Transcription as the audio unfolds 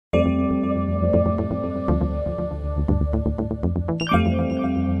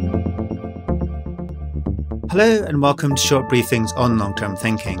Hello and welcome to Short Briefings on Long-Term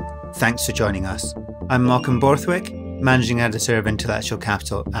Thinking. Thanks for joining us. I'm Malcolm Borthwick, Managing Editor of Intellectual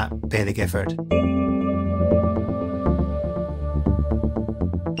Capital at Baillie Gifford.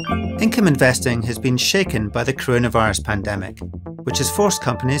 Income investing has been shaken by the coronavirus pandemic, which has forced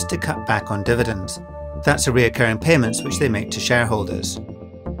companies to cut back on dividends. That's the recurring payments which they make to shareholders.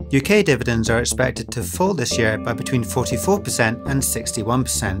 UK dividends are expected to fall this year by between 44% and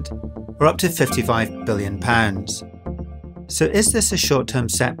 61%, or up to £55 billion. So is this a short-term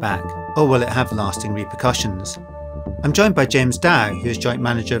setback, or will it have lasting repercussions? I'm joined by James Dow, who is Joint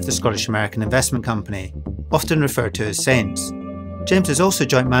Manager of the Scottish American Investment Company, often referred to as Saints. James is also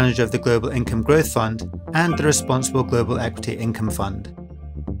Joint Manager of the Global Income Growth Fund and the Responsible Global Equity Income Fund.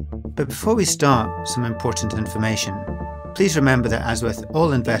 But before we start, some important information. Please remember that as with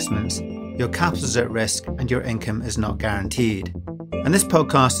all investments, your capital is at risk and your income is not guaranteed. And this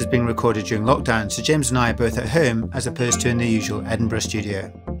podcast is being recorded during lockdown, so James and I are both at home as opposed to in the usual Edinburgh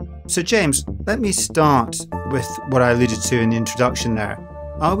studio. So James, let me start with what I alluded to in the introduction there.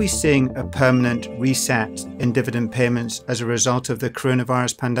 Are we seeing a permanent reset in dividend payments as a result of the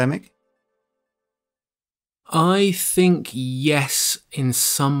coronavirus pandemic? I think yes, in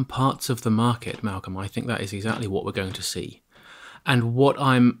some parts of the market, Malcolm. I think that is exactly what we're going to see. And what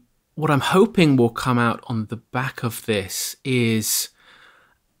I'm hoping will come out on the back of this is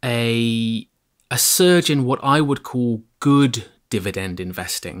a surge in what I would call good dividend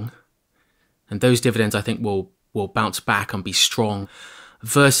investing. And those dividends I think will bounce back and be strong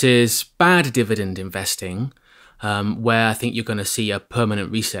versus bad dividend investing, where I think you're going to see a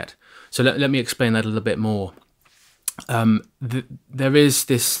permanent reset. So let me explain that a little bit more. There is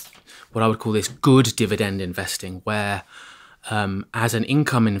this, what I would call this good dividend investing, where as an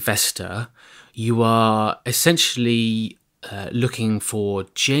income investor, you are essentially looking for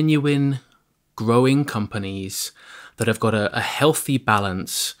genuine growing companies that have got a healthy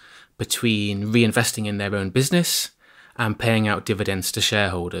balance between reinvesting in their own business and paying out dividends to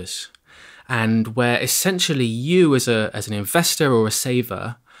shareholders. And where essentially you as an investor or a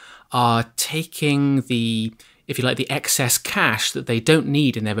saver are taking the, if you like, the excess cash that they don't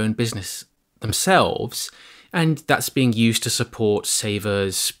need in their own business themselves, and that's being used to support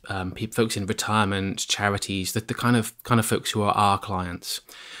savers, folks in retirement, charities, the kind of folks who are our clients.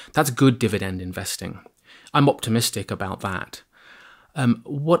 That's good dividend investing. I'm optimistic about that.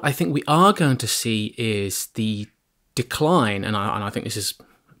 What I think we are going to see is the decline, and I think this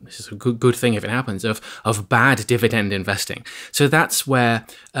is a good thing if it happens, of bad dividend investing. So that's where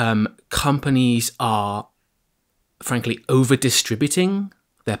companies are, frankly, over-distributing.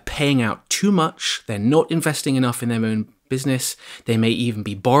 They're paying out too much. They're not investing enough in their own business. They may even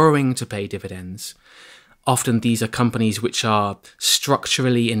be borrowing to pay dividends. Often these are companies which are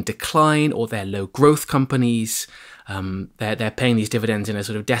structurally in decline, or they're low growth companies. They're paying these dividends in a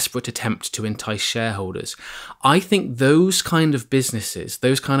sort of desperate attempt to entice shareholders. I think those kind of businesses,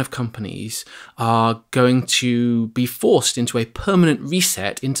 those kind of companies are going to be forced into a permanent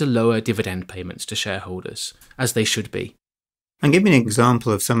reset into lower dividend payments to shareholders, as they should be. And give me an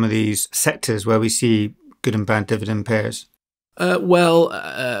example of some of these sectors where we see good and bad dividend payers.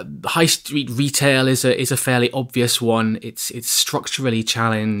 High street retail is a fairly obvious one. It's structurally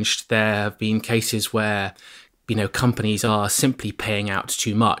challenged. There have been cases where companies are simply paying out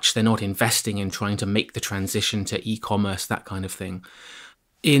too much. They're not investing in trying to make the transition to e-commerce, that kind of thing.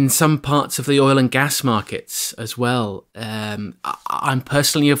 In some parts of the oil and gas markets as well, I'm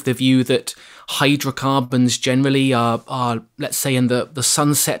personally of the view that hydrocarbons generally are, let's say, in the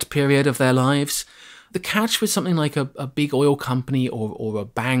sunset period of their lives. The catch with something like a big oil company or a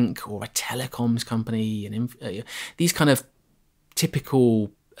bank or a telecoms company, and these kind of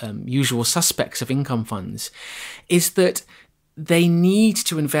typical usual suspects of income funds, is that they need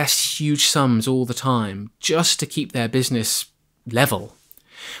to invest huge sums all the time just to keep their business level.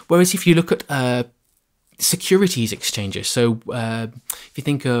 Whereas if you look at securities exchanges, so if you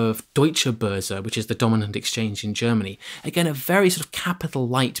think of Deutsche Börse, which is the dominant exchange in Germany, again, a very sort of capital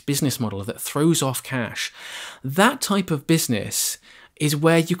light business model that throws off cash. That type of business is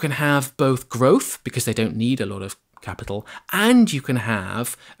where you can have both growth, because they don't need a lot of capital, and you can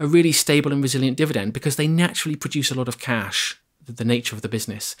have a really stable and resilient dividend because they naturally produce a lot of cash, the nature of the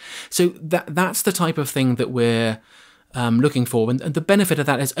business. So that's the type of thing that we're looking for, and the benefit of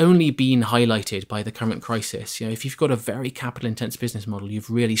that has only been highlighted by the current crisis. If you've got a very capital intense business model, you've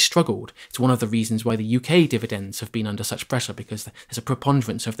really struggled. It's one of the reasons why the UK dividends have been under such pressure, because there's a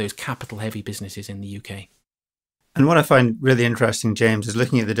preponderance of those capital heavy businesses in the UK. And what I find really interesting, James, is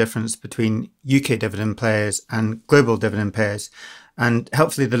looking at the difference between UK dividend payers and global dividend payers. And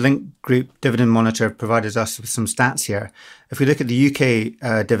helpfully, the Link Group Dividend Monitor provided us with some stats here. If we look at the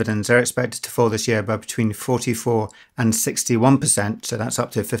UK dividends, they're expected to fall this year by between 44 and 61%, so that's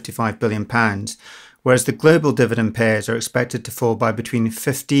up to £55 billion, whereas the global dividend payers are expected to fall by between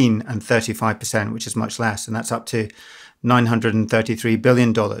 15 and 35%, which is much less, and that's up to $933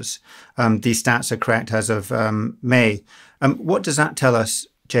 billion. These stats are correct as of May. What does that tell us,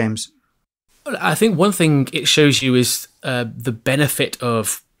 James? I think one thing it shows you is the benefit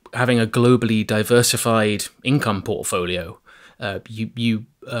of having a globally diversified income portfolio. You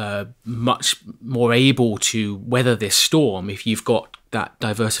much more able to weather this storm if you've got that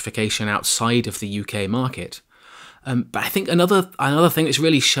diversification outside of the UK market. But I think another thing that's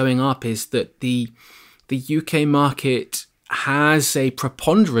really showing up is that the UK market has a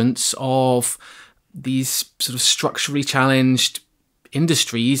preponderance of these sort of structurally challenged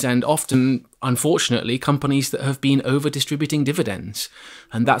industries and often, unfortunately, companies that have been over-distributing dividends.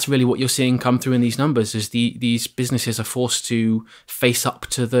 And that's really what you're seeing come through in these numbers, is these businesses are forced to face up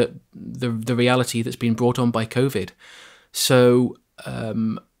to the reality that's been brought on by COVID. So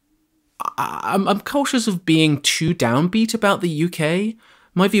I'm cautious of being too downbeat about the UK.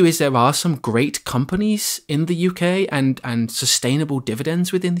 My view is there are some great companies in the UK and sustainable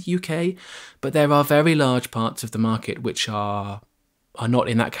dividends within the UK, but there are very large parts of the market which are not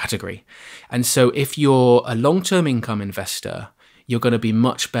in that category. And so if you're a long-term income investor, you're going to be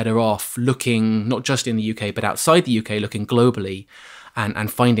much better off looking not just in the UK, but outside the UK, looking globally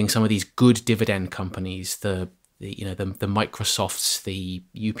and finding some of these good dividend companies, the Microsofts, the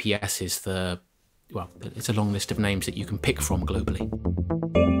UPSs, it's a long list of names that you can pick from globally.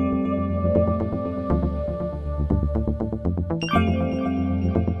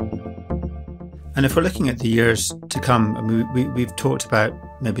 And if we're looking at the years to come, I mean, we've talked about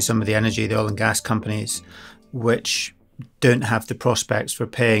maybe some of the energy, the oil and gas companies, which don't have the prospects for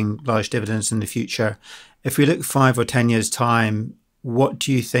paying large dividends in the future. If we look 5 or 10 years' time, what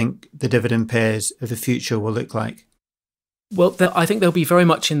do you think the dividend payers of the future will look like? Well, I think they'll be very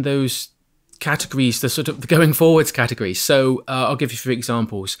much in those categories, the sort of the going forwards categories. So I'll give you a few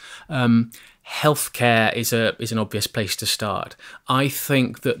examples. Healthcare is an obvious place to start. I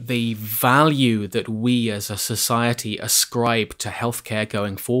think that the value that we as a society ascribe to healthcare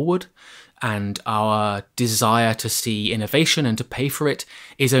going forward and our desire to see innovation and to pay for it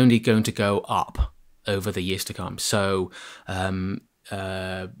is only going to go up over the years to come. So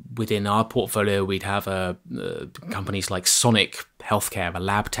within our portfolio, we'd have companies like Sonic Healthcare, a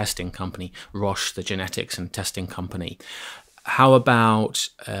lab testing company, Roche, the genetics and testing company. How about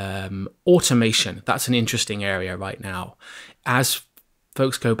automation? That's an interesting area right now. As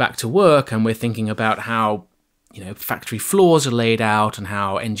folks go back to work and we're thinking about how factory floors are laid out and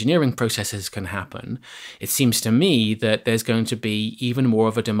how engineering processes can happen, it seems to me that there's going to be even more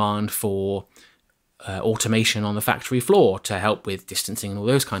of a demand for automation on the factory floor to help with distancing and all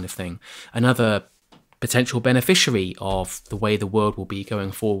those kind of thing. Another potential beneficiary of the way the world will be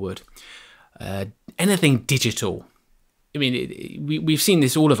going forward. Anything digital. I mean, we've seen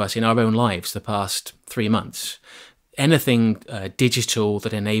this, all of us, in our own lives the past 3 months. Anything digital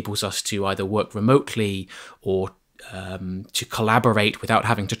that enables us to either work remotely or to collaborate without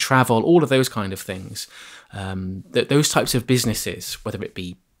having to travel, all of those kind of things. Those types of businesses, whether it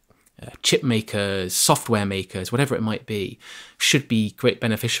be chip makers, software makers, whatever it might be, should be great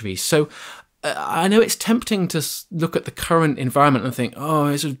beneficiaries. So I know it's tempting to look at the current environment and think, oh,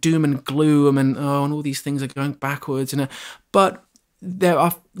 it's sort of doom and gloom and all these things are going backwards. But there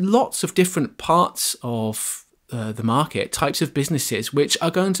are lots of different parts of the market, types of businesses, which are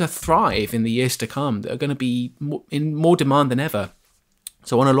going to thrive in the years to come, that are going to be in more demand than ever.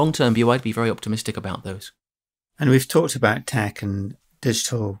 So on a long-term view, I'd be very optimistic about those. And we've talked about tech and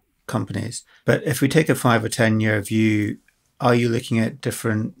digital companies, but if we take a 5 or 10 year view, are you looking at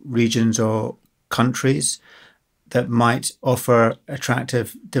different regions or countries that might offer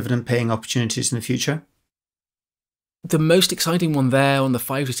attractive dividend paying opportunities in the future? The most exciting one there on the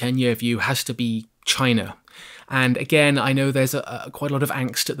 5 to 10 year view has to be China. And again, I know there's quite a lot of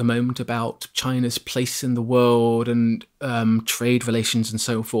angst at the moment about China's place in the world and trade relations and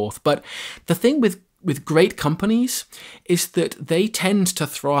so forth. But the thing with great companies is that they tend to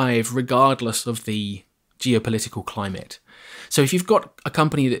thrive regardless of the geopolitical climate. So if you've got a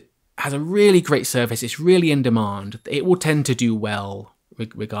company that has a really great service, it's really in demand, it will tend to do well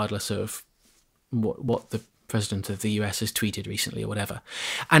regardless of what the president of the US has tweeted recently or whatever.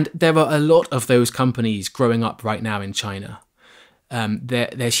 And there are a lot of those companies growing up right now in China.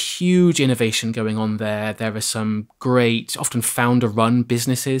 There's huge innovation going on there. There are some great, often founder-run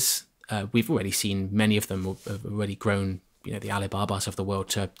businesses. We've already seen many of them have already grown, the Alibabas of the world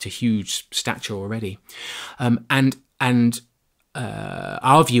to huge stature already.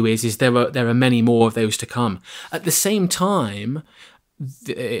 Our view is there are many more of those to come. At the same time,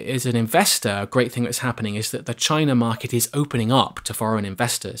 as an investor, a great thing that's happening is that the China market is opening up to foreign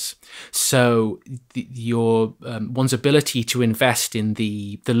investors. So one's ability to invest in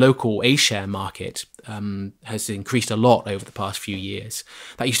the local A-share market has increased a lot over the past few years.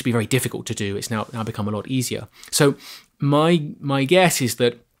 That used to be very difficult to do. It's now become a lot easier. So my guess is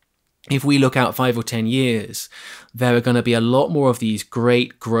that if we look out 5 or 10 years, there are going to be a lot more of these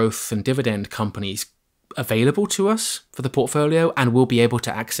great growth and dividend companies available to us for the portfolio, and we'll be able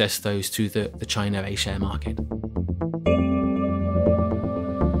to access those through the China A-share market.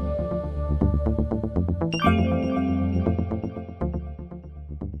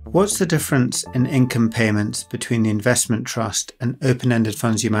 What's the difference in income payments between the investment trust and open-ended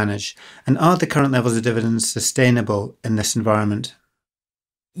funds you manage? And are the current levels of dividends sustainable in this environment?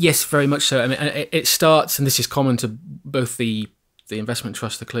 Yes, very much so. I mean, it starts, and this is common to both the investment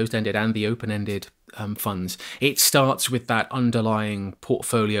trust, the closed-ended and the open-ended funds. It starts with that underlying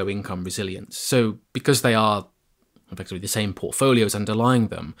portfolio income resilience. So because they are effectively the same portfolios underlying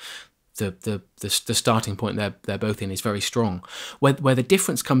them, the starting point they're both in is very strong. Where the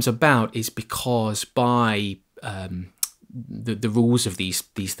difference comes about is because by the rules of these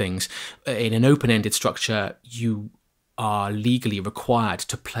things, in an open-ended structure, you are legally required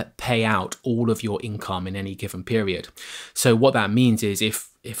to pay out all of your income in any given period. So what that means is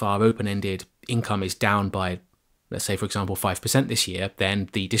if our open-ended income is down by, let's say, for example, 5% this year, then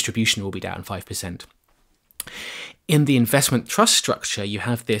the distribution will be down 5%. In the investment trust structure, you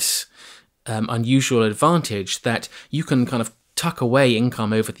have this unusual advantage that you can kind of tuck away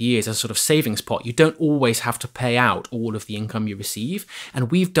income over the years as a sort of savings pot. You don't always have to pay out all of the income you receive.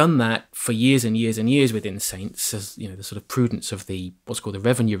 And we've done that for years and years and years within Saints, as the sort of prudence of what's called the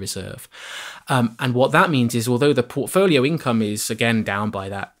revenue reserve. And what that means is, although the portfolio income is again down by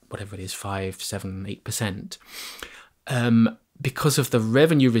that, whatever it is, 5, 7, 8%, because of the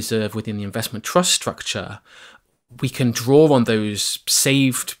revenue reserve within the investment trust structure, we can draw on those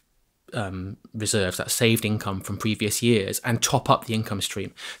saved reserves, that saved income from previous years, and top up the income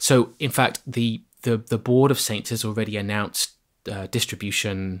stream. So in fact, the board of Saints has already announced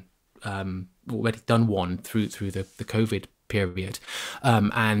distribution, already done one through the COVID period,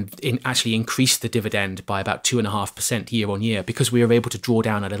 and actually increased the dividend by about 2.5% year on year, because we were able to draw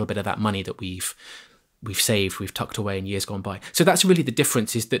down a little bit of that money that we've saved, we've tucked away in years gone by. So that's really the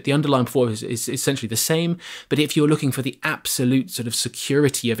difference, is that the underlying performance is essentially the same, but if you're looking for the absolute sort of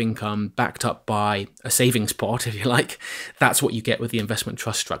security of income backed up by a savings pot, if you like, that's what you get with the investment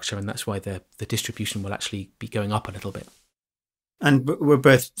trust structure, and that's why the distribution will actually be going up a little bit. And we're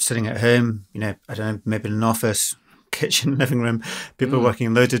both sitting at home, I don't know, maybe in an office, kitchen, living room, people working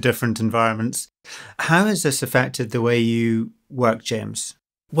in loads of different environments. How has this affected the way you work, James?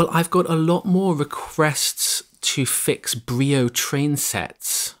 Well, I've got a lot more requests to fix Brio train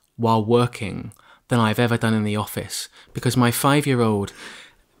sets while working than I've ever done in the office, because my 5-year-old,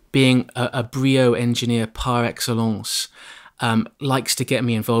 being a Brio engineer par excellence, likes to get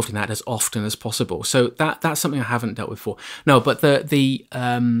me involved in that as often as possible. So that's something I haven't dealt with before. No, but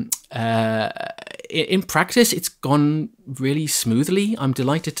in practice, it's gone really smoothly, I'm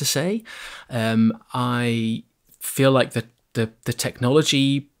delighted to say. I feel like the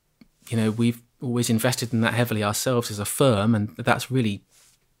technology, we've always invested in that heavily ourselves as a firm, and that's really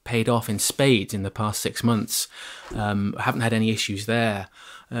paid off in spades in the past 6 months. I haven't had any issues there.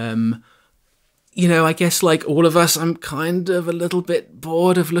 I guess like all of us, I'm kind of a little bit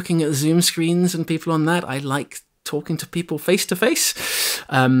bored of looking at Zoom screens and people on that. I like talking to people face to face.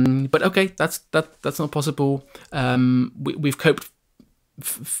 But okay, that's not possible. We've coped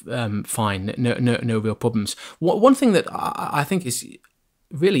fine, no real problems. One thing that I think is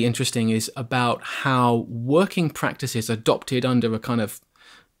really interesting is about how working practices adopted under a kind of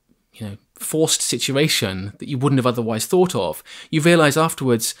forced situation that you wouldn't have otherwise thought of, you realize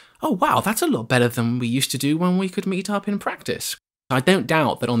afterwards, oh wow, that's a lot better than we used to do when we could meet up in practice. I don't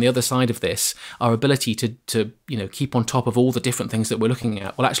doubt that on the other side of this, our ability to keep on top of all the different things that we're looking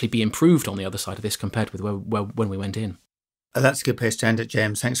at will actually be improved on the other side of this compared with when we went in. That's a good place to end it,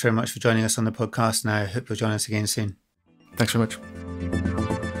 James. Thanks very much for joining us on the podcast, and I hope you'll join us again soon. Thanks very much.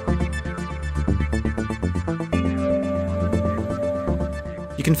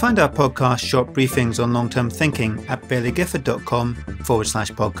 You can find our podcast, Short Briefings on Long-Term Thinking, at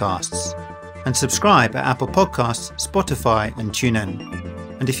baileygifford.com/podcasts. and subscribe at Apple Podcasts, Spotify and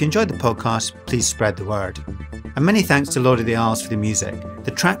TuneIn. And if you enjoyed the podcast, please spread the word. And many thanks to Lord of the Isles for the music.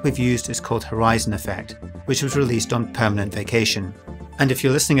 The track we've used is called Horizon Effect, which was released on permanent vacation. And if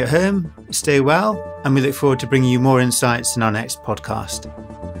you're listening at home, stay well, and we look forward to bringing you more insights in our next podcast.